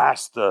 chips,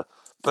 pasta,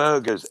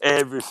 burgers,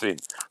 everything,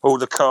 all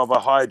the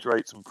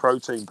carbohydrates and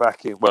protein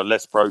back in. Well,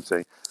 less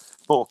protein,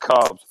 more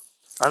carbs.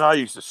 And I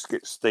used to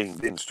get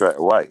steamed in straight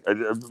away.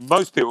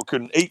 Most people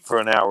couldn't eat for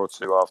an hour or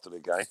two after the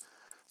game.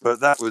 But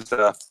that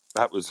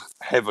was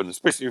heaven,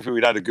 especially if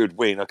we'd had a good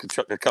win. I could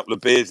chuck a couple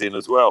of beers in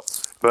as well.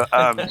 But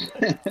I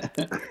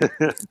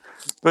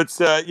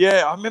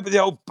remember the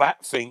old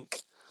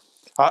Batfink.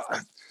 I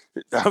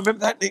remember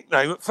that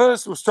nickname. At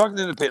first, I was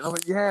struggling a bit, and I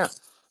went, "Yeah,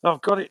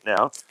 I've got it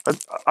now." And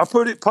I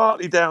put it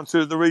partly down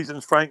to the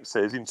reasons Frank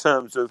says, in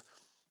terms of,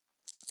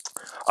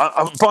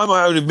 by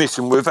my own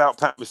admission, without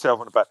patting myself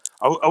on the back,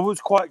 I was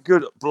quite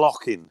good at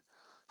blocking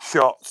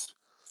shots.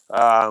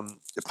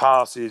 The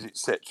passes,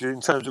 etc.,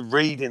 in terms of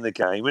reading the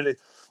game. And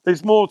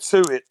there's more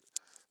to it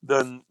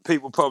than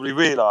people probably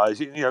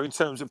realise, in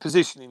terms of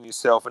positioning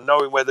yourself and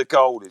knowing where the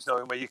goal is,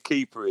 knowing where your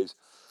keeper is.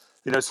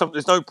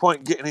 There's no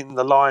point getting in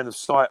the line of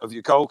sight of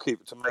your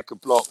goalkeeper to make a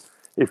block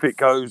if it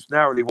goes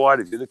narrowly wide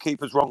of you. The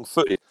keeper's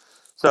wrong-footed.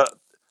 So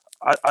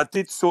I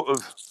did sort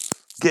of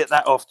get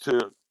that off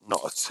to,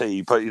 not a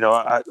T, but,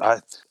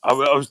 I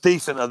was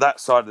decent at that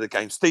side of the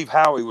game. Steve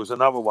Howie was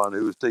another one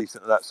who was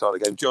decent at that side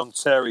of the game. John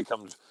Terry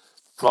comes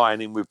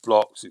flying in with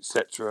blocks,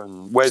 etc.,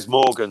 and Wes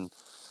Morgan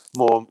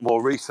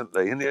more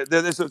recently. And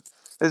there's a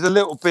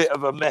little bit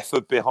of a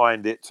method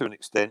behind it to an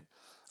extent.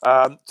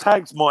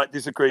 Tags might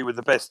disagree with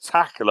the best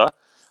tackler.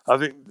 I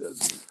think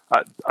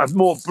I have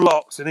more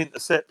blocks and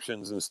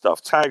interceptions and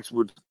stuff. Tags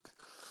would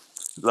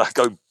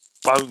go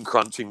bone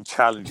crunching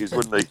challenges,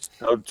 wouldn't he?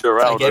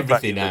 Take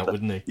everything out,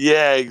 wouldn't he?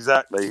 Yeah,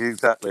 exactly.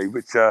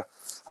 Which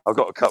I've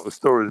got a couple of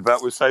stories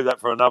about. We'll save that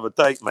for another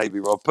date, maybe,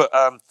 Rob. But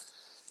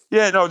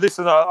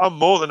listen, I'm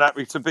more than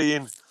happy to be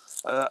in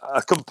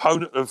a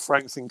component of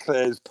Frank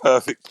Sinclair's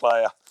perfect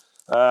player.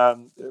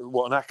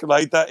 What an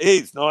accolade that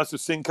is. Nice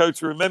of Cinco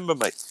to remember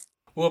me.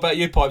 What about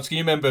you, Pipes? Can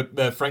you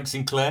remember Frank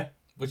Sinclair?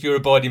 What's your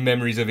abiding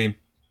memories of him?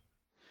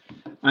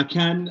 I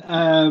can.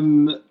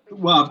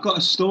 I've got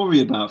a story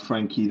about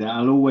Frankie that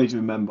I'll always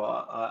remember.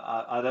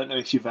 I don't know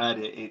if you've had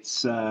it.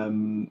 It's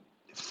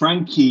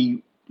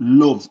Frankie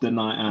loved the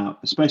night out,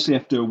 especially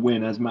after a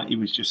win, as Matty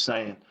was just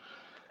saying.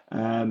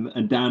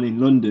 And down in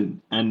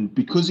London, and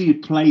because he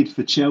had played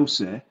for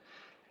Chelsea,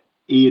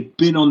 he had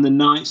been on the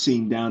night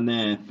scene down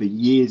there for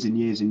years and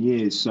years and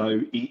years.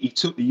 So he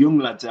took the young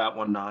lads out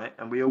one night,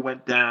 and we all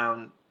went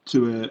down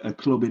to a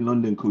club in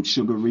London called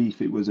Sugar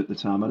Reef. It was at the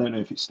time. I don't know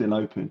if it's still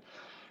open,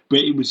 but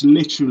it was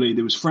literally,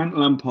 there was Frank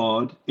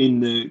Lampard in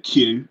the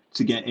queue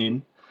to get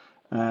in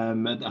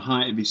at the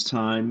height of his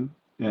time,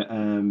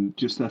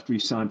 just after he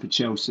signed for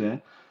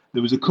Chelsea.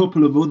 There was a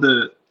couple of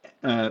other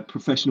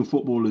professional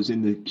footballers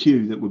in the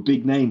queue that were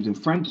big names,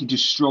 and Frankie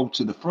just strolled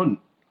to the front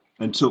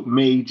and took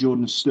me,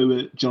 Jordan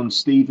Stewart, John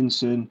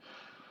Stevenson,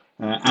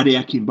 Adi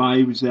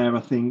Akinbaye was there,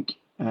 I think.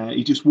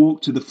 He just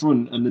walked to the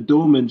front, and the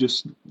doorman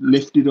just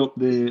lifted up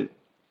the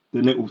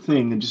little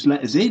thing and just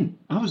let us in.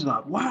 I was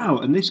like, wow.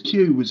 And this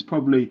queue was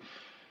probably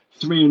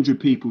 300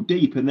 people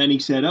deep. And then he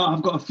said, oh,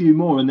 I've got a few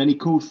more. And then he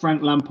called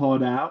Frank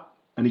Lampard out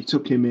and he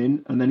took him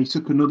in. And then he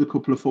took another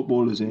couple of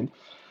footballers in.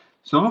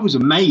 So I was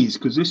amazed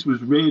because this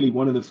was really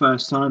one of the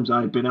first times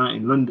I had been out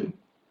in London.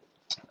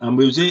 And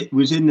we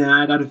was in there.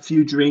 I'd had a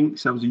few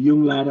drinks. I was a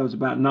young lad. I was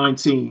about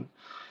 19.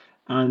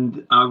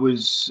 And I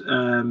was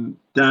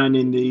down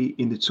in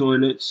the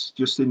toilets,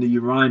 just in the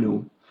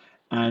urinal.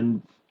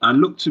 And I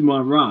looked to my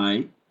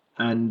right,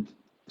 and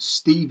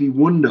Stevie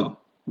Wonder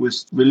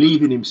was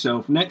relieving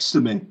himself next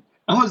to me.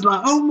 I was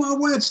like, oh my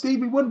word,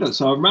 Stevie Wonder.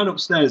 So I ran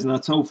upstairs and I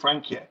told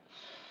Frankie.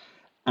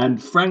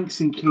 And Frank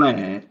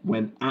Sinclair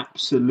went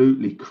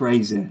absolutely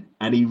crazy.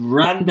 And he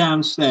ran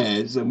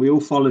downstairs and we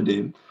all followed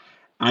him.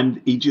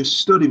 And he just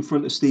stood in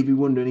front of Stevie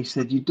Wonder and he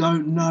said, you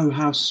don't know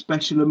how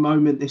special a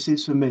moment this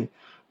is for me.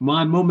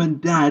 My mum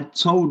and dad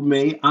told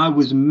me I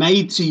was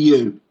made to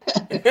you.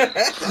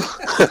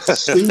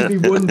 Stevie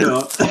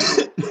Wonder,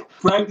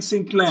 Frank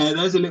Sinclair,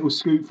 there's a little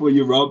scoop for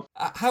you, Rob.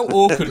 How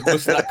awkward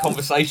must that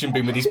conversation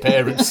been with his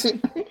parents?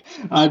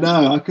 I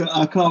know,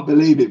 I can't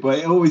believe it, but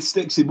it always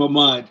sticks in my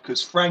mind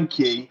because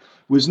Frankie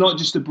was not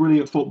just a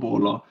brilliant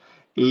footballer,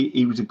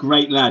 he was a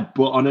great lad,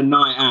 but on a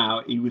night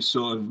out, he was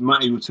sort of,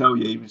 Matty will tell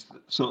you, he was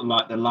sort of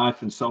like the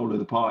life and soul of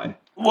the party.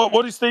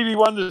 What did Stevie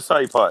Wonder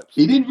say, Pipes?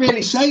 He didn't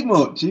really say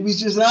much. He was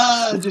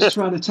just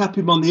trying to tap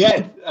him on the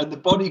head. And the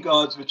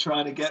bodyguards were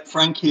trying to get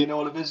Frankie and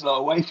all of his lot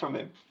away from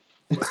him.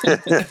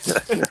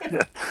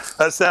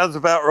 That sounds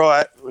about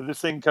right with the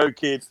Cinco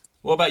kid.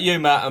 What about you,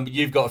 Matt?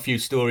 You've got a few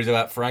stories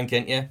about Frank,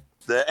 ain't you?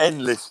 They're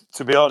endless,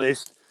 to be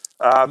honest.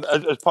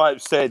 As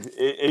Pipes said,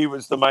 he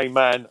was the main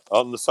man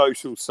on the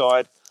social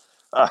side.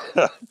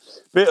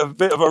 Bit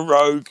of a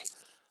rogue.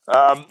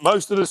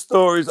 Most of the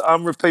stories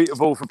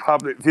unrepeatable for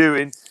public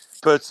viewing.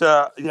 But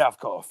I've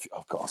got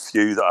a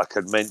few that I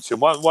could mention.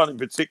 One in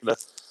particular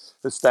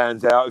that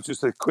stands out.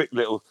 Just a quick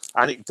little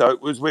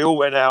anecdote was we all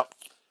went out,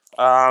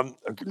 a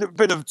little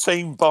bit of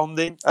team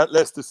bonding at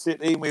Leicester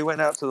City. And we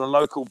went out to the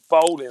local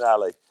bowling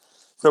alley.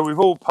 So we've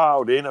all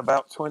piled in,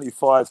 about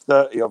 25,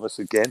 30 of us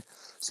again,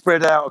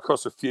 spread out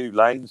across a few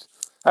lanes,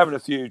 having a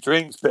few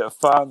drinks, bit of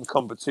fun,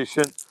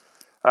 competition.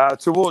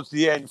 Towards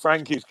the end,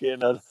 Frankie's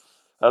getting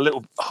a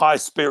little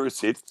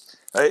high-spirited.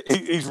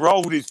 He's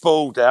rolled his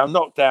ball down,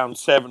 knocked down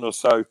 7 or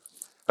so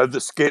of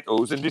the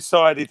Skittles and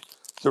decided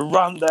to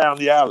run down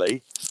the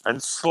alley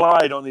and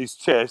slide on his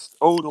chest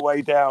all the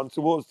way down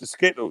towards the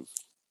Skittles.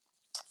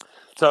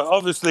 So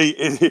obviously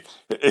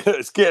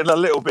it's getting a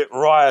little bit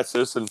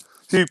riotous and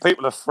a few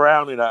people are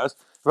frowning at us.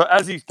 But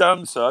as he's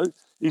done so,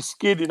 he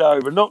skidded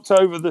over, knocked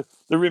over the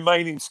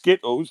remaining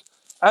Skittles.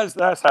 As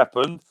that's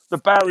happened, the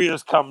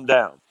barrier's come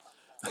down.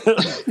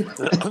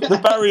 The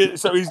barrier,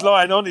 so he's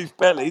lying on his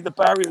belly, the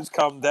barrier's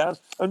come down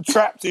and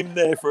trapped him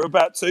there for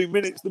about 2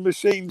 minutes. The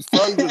machine's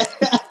frozen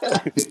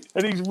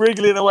and he's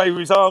wriggling away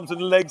with his arms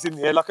and legs in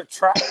the air like a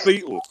trapped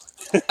beetle.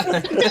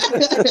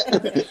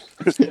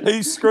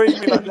 He's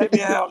screaming like, let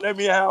me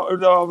out,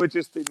 and we're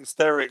just in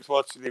hysterics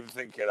watching him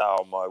thinking,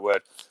 oh my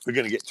word, we're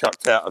going to get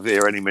chucked out of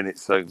here any minute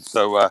soon.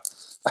 So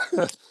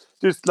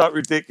just like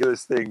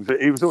ridiculous things.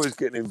 But he was always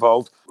getting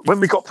involved. When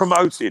we got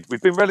promoted,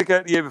 we'd been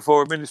relegated the year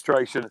before,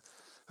 administration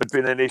had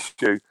been an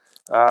issue,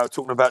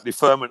 talking about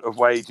deferment of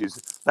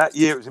wages. That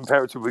year it was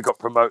imperative we got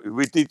promoted.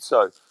 We did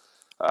so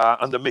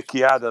under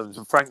Mickey Adams,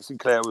 and Frank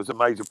Sinclair was a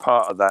major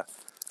part of that.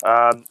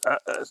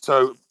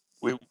 So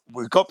we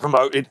got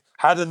promoted,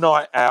 had a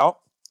night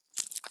out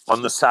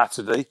on the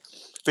Saturday,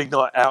 big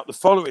night out. The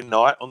following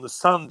night, on the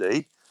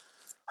Sunday,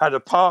 had a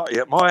party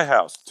at my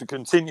house to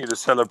continue the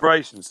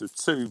celebrations of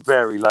 2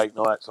 very late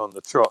nights on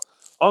the trot.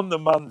 On the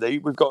Monday,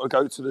 we've got to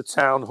go to the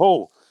town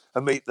hall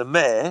and meet the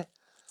mayor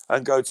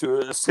and go to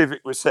a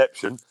civic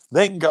reception,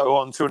 then go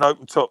on to an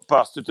open-top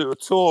bus to do a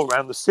tour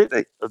around the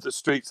city of the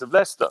streets of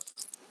Leicester.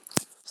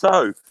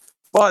 So,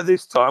 by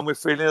this time, we're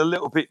feeling a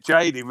little bit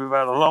jaded. We've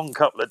had a long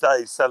couple of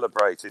days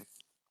celebrating.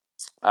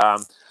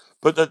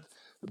 But the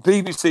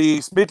BBC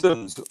East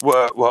Midlands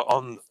were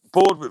on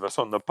board with us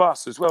on the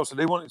bus as well, so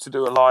they wanted to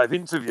do a live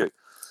interview.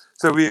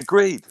 So we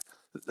agreed.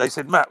 They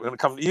said, Matt, we're going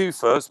to come to you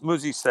first,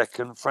 Muzzy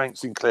second, Frank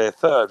Sinclair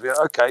third. We go,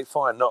 okay,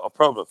 fine, not a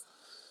problem.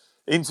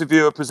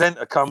 Interviewer,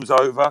 presenter comes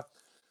over.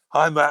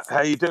 Hi, Matt,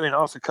 how you doing?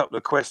 Ask a couple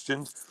of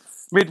questions.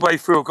 Midway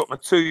through, I've got my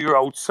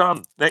 2-year-old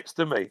son next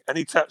to me, and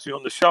he taps me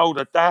on the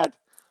shoulder. Dad,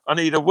 I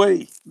need a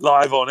wee,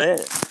 live on air.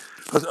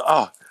 I said,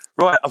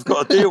 right, I've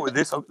got to deal with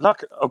this. I've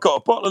got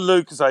a bottle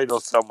of Lucozade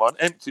or someone,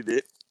 emptied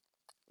it.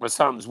 My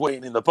son's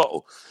weeing in the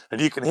bottle,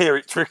 and you can hear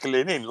it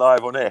trickling in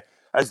live on air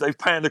as they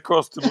pan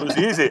across to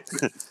Muzzy, is it?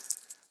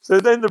 So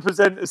then the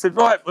presenter said,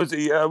 right,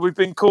 Muzzy, we've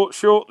been caught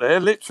short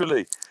there,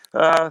 literally.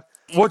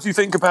 What do you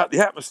think about the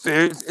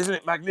atmosphere? Isn't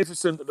it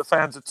magnificent that the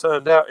fans have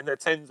turned out in their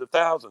tens of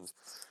thousands?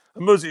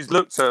 And Muzzy's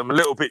looked at him a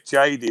little bit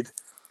jaded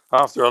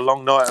after a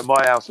long night at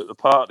my house at the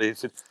party, he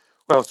said,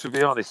 well, to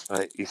be honest,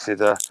 mate, he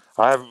said, I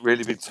haven't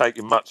really been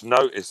taking much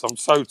notice. I'm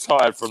so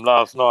tired from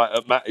last night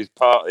at Matty's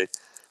party,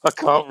 I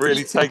can't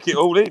really take it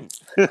all in.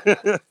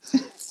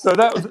 So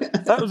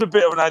that was a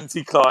bit of an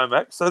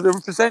anticlimax. So the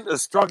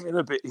presenter's struggling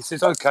a bit. He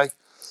says, okay,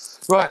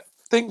 right,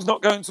 things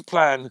not going to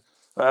plan,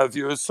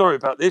 viewers. Sorry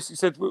about this. He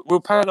said, we'll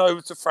pan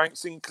over to Frank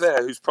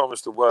Sinclair, who's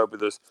promised a word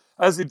with us.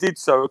 As he did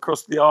so,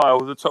 across the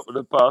aisle, the top of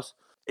the bus,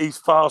 he's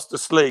fast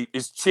asleep,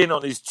 his chin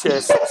on his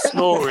chest,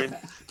 snoring,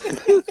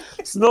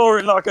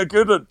 snoring like a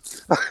good one.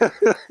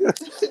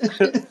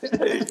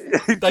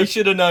 They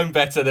should have known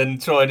better than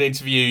try and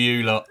interview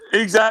you lot.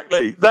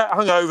 Exactly. That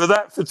hungover,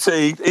 that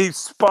fatigue, he's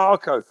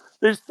Sparko.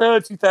 There's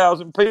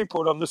 30,000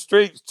 people on the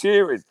streets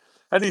cheering,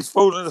 and he's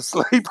fallen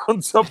asleep on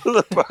top of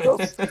the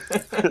bus.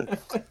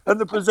 And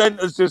the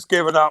presenter's just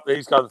given up.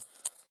 He's gone,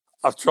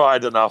 I've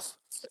tried enough.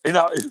 You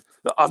know,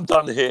 I'm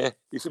done here.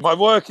 He said, my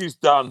work is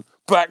done.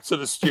 Back to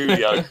the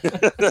studio.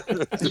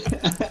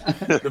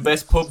 The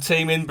best pub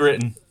team in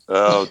Britain.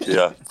 Oh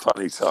dear,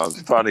 funny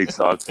times.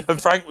 And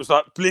Frank was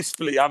like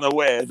blissfully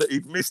unaware that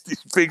he'd missed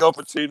this big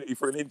opportunity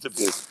for an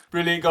interview.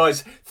 Brilliant,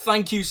 guys.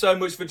 Thank you so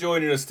much for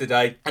joining us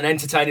today and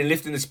entertaining,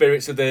 lifting the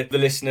spirits of the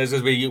listeners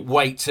as we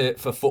wait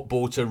for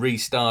football to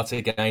restart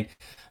again.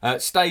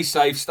 Stay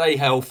safe, stay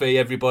healthy,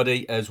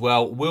 everybody, as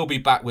well. We'll be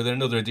back with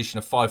another edition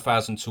of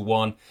 5,000 to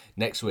 1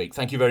 next week.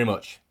 Thank you very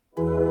much.